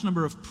a large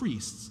number of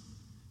priests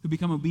who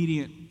become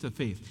obedient to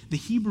faith. The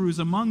Hebrews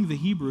among the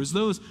Hebrews,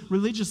 those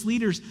religious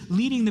leaders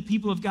leading the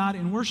people of God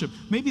in worship,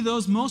 maybe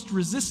those most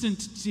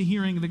resistant to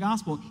hearing the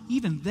gospel,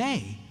 even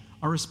they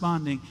are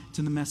responding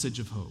to the message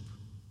of hope.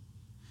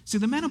 See,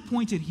 the men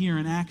appointed here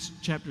in Acts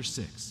chapter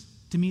 6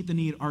 to meet the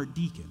need are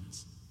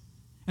deacons.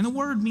 And the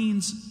word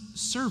means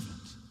servant.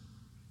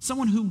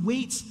 Someone who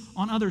waits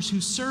on others,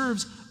 who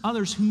serves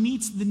others, who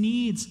meets the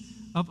needs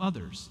of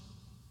others.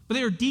 But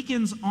they are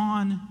deacons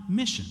on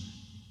mission.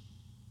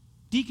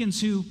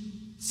 Deacons who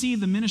see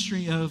the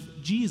ministry of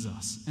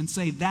Jesus and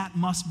say, that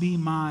must be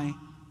my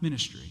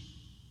ministry.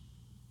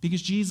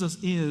 Because Jesus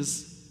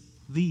is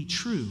the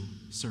true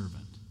servant.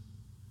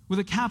 With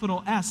a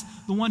capital S,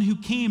 the one who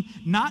came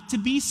not to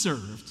be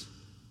served,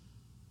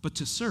 but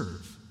to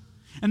serve.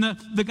 And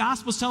the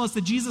Gospels tell us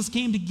that Jesus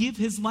came to give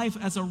his life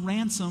as a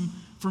ransom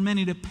for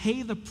many, to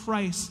pay the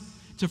price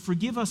to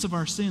forgive us of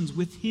our sins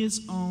with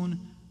his own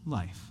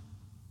life.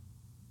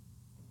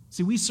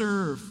 See, we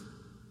serve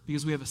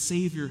because we have a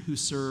Savior who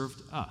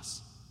served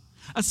us.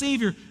 A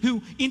Savior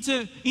who,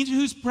 into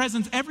whose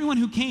presence everyone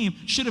who came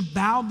should have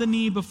bowed the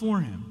knee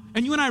before him.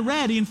 And you and I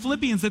read in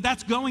Philippians that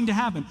that's going to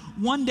happen.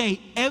 One day,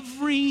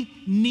 every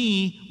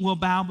knee will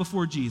bow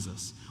before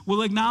Jesus.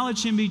 We'll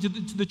acknowledge him to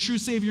the true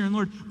Savior and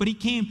Lord. But he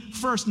came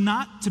first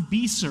not to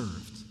be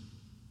served,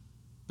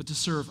 but to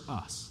serve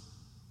us.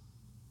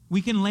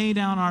 We can lay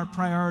down our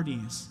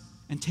priorities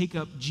and take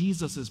up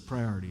Jesus'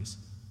 priorities,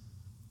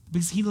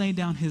 because he laid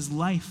down his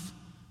life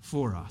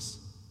for us.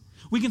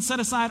 We can set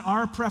aside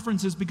our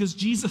preferences because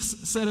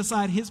Jesus set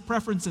aside his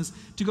preferences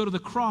to go to the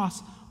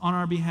cross on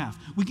our behalf.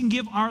 We can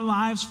give our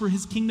lives for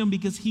his kingdom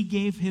because he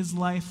gave his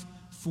life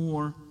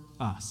for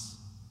us.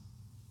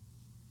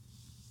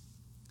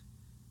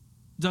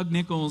 Doug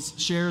Nichols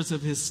shares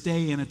of his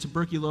stay in a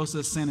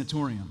tuberculosis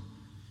sanatorium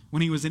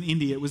when he was in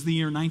India. It was the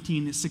year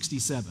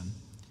 1967.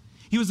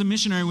 He was a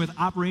missionary with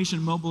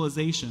Operation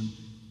Mobilization,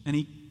 and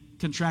he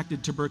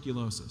contracted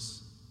tuberculosis.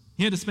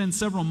 He had to spend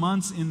several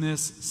months in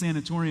this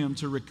sanatorium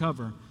to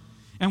recover.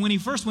 And when he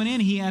first went in,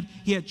 he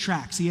had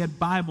tracts, he had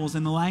Bibles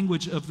in the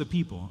language of the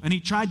people, and he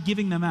tried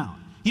giving them out.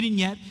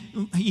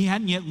 He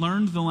hadn't yet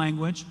learned the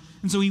language,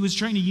 and so he was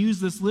trying to use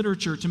this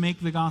literature to make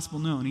the gospel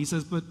known. He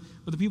says, but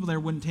the people there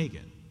wouldn't take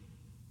it.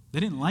 They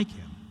didn't like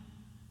him.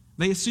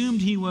 They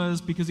assumed he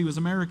was, because he was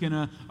American,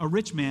 a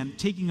rich man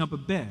taking up a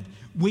bed,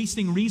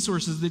 wasting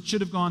resources that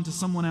should have gone to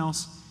someone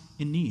else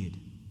in need.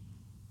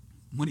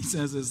 What he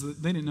says is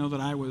that they didn't know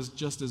that I was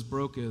just as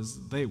broke as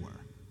they were.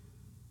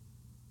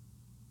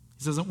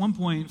 He says at one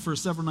point, for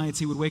several nights,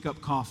 he would wake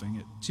up coughing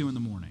at 2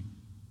 a.m.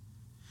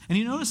 And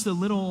he noticed a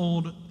little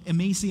old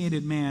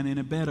emaciated man in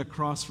a bed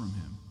across from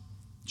him,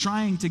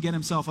 trying to get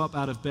himself up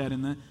out of bed,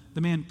 and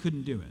the man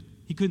couldn't do it.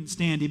 He couldn't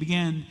stand. He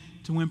began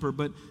to whimper,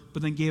 but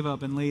then gave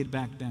up and laid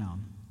back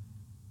down.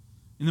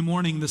 In the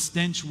morning, the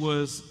stench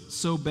was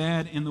so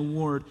bad in the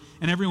ward,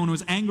 and everyone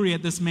was angry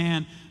at this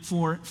man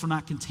for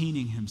not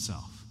containing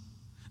himself.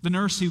 The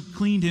nurse who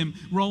cleaned him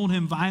rolled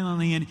him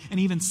violently and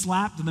even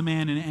slapped the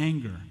man in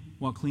anger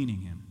while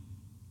cleaning him.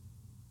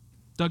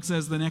 Doug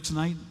says the next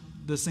night,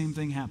 the same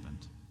thing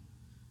happened.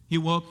 He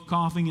woke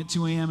coughing at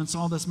 2 a.m. and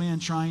saw this man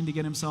trying to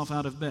get himself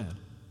out of bed.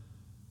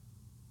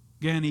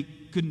 Again, he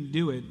couldn't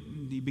do it,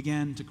 and he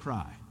began to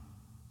cry.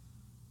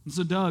 And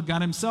so Doug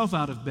got himself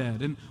out of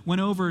bed and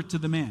went over to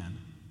the man.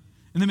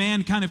 And the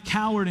man kind of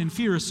cowered in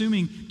fear,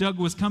 assuming Doug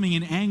was coming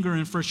in anger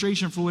and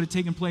frustration for what had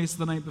taken place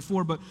the night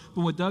before. But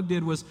what Doug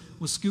did was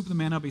scoop the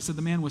man up. He said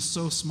the man was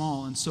so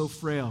small and so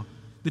frail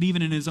that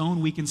even in his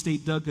own weakened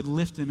state, Doug could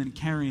lift him and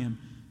carry him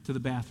to the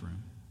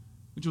bathroom.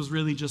 which was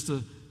really just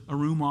a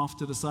room off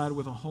to the side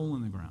with a hole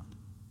in the ground.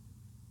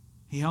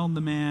 He held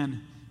the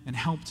man and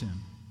helped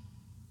him,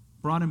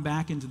 brought him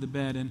back into the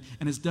bed, and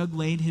as Doug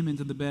laid him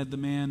into the bed, the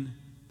man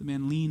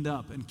leaned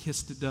up and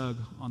kissed Doug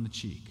on the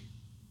cheek.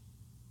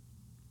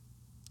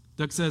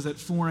 Doug says at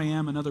 4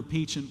 a.m. another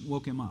patient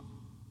woke him up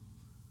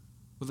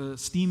with a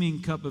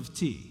steaming cup of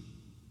tea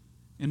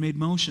and made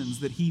motions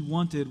that he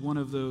wanted one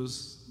of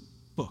those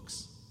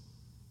books.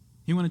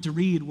 He wanted to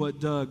read what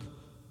Doug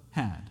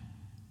had.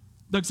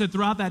 Doug said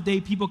throughout that day,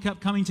 people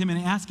kept coming to him and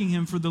asking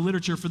him for the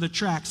literature, for the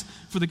tracts,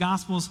 for the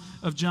Gospels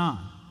of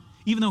John.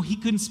 Even though he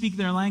couldn't speak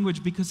their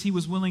language, because he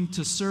was willing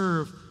to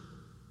serve,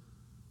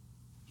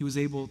 he was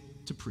able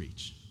to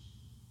preach.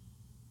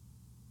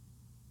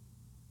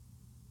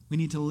 We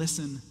need to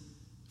listen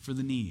for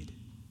the need.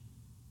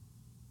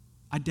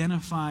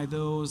 Identify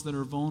those that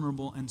are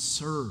vulnerable and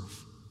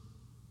serve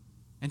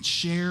and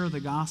share the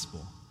gospel.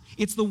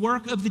 It's the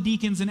work of the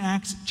deacons in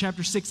Acts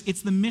chapter 6.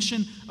 It's the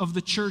mission of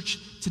the church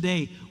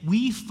today.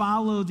 We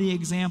follow the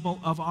example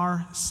of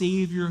our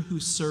Savior who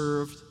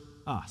served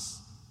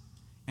us,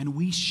 and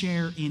we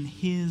share in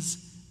his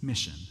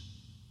mission.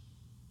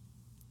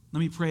 Let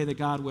me pray that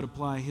God would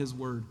apply his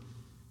word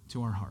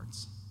to our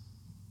hearts.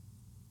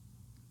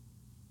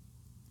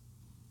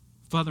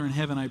 Father in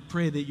heaven, I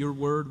pray that your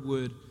word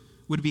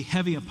would be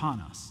heavy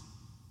upon us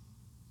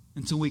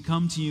until we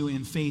come to you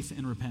in faith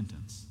and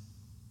repentance.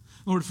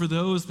 Lord, for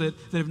those that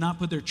have not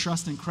put their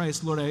trust in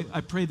Christ, Lord,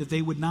 I pray that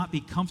they would not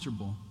be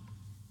comfortable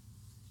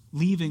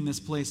leaving this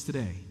place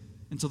today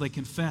until they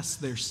confess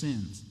their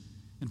sins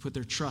and put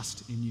their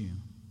trust in you.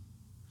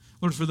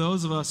 Lord, for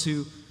those of us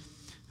who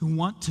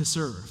want to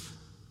serve,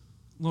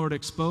 Lord,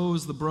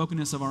 expose the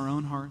brokenness of our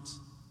own hearts.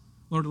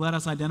 Lord, let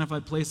us identify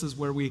places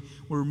where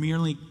we're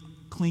merely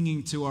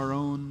clinging to our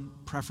own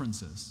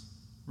preferences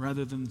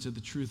rather than to the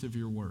truth of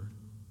your word.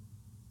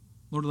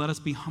 Lord, let us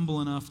be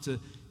humble enough to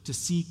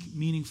seek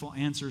meaningful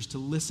answers, to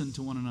listen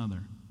to one another.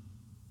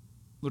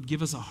 Lord,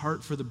 give us a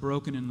heart for the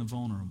broken and the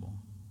vulnerable.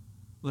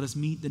 Let us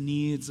meet the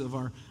needs of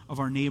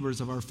our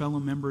neighbors, of our fellow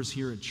members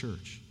here at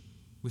church,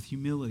 with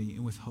humility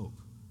and with hope.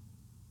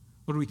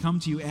 Lord, we come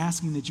to you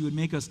asking that you would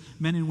make us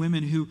men and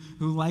women who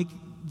like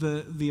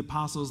the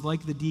apostles,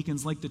 like the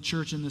deacons, like the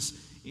church in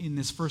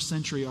this first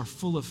century, are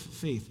full of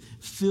faith,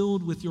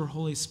 filled with your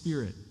Holy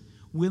Spirit,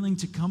 willing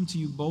to come to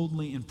you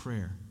boldly in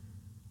prayer.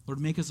 Lord,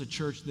 make us a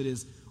church that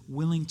is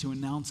willing to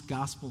announce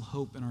gospel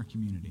hope in our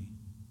community.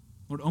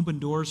 Lord, open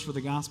doors for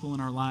the gospel in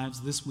our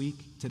lives this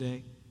week,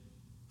 today.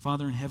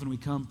 Father in heaven, we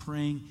come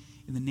praying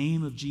in the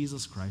name of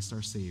Jesus Christ,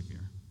 our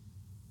Savior.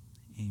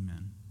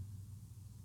 Amen.